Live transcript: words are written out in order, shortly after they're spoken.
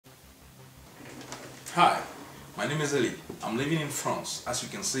Hi, my name is Ali. I'm living in France. As you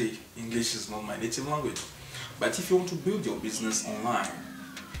can see, English is not my native language. But if you want to build your business online,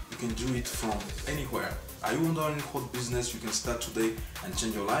 you can do it from anywhere. Are you wondering what business you can start today and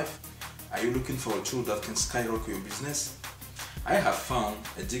change your life? Are you looking for a tool that can skyrocket your business? I have found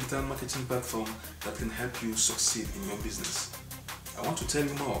a digital marketing platform that can help you succeed in your business. I want to tell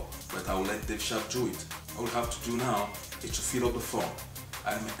you more, but I will let Dave Sharp do it. All you have to do now is to fill up the form.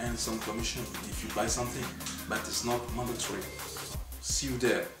 I may earn some commission if you buy something, but it's not mandatory. See you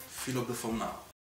there. Fill up the form now.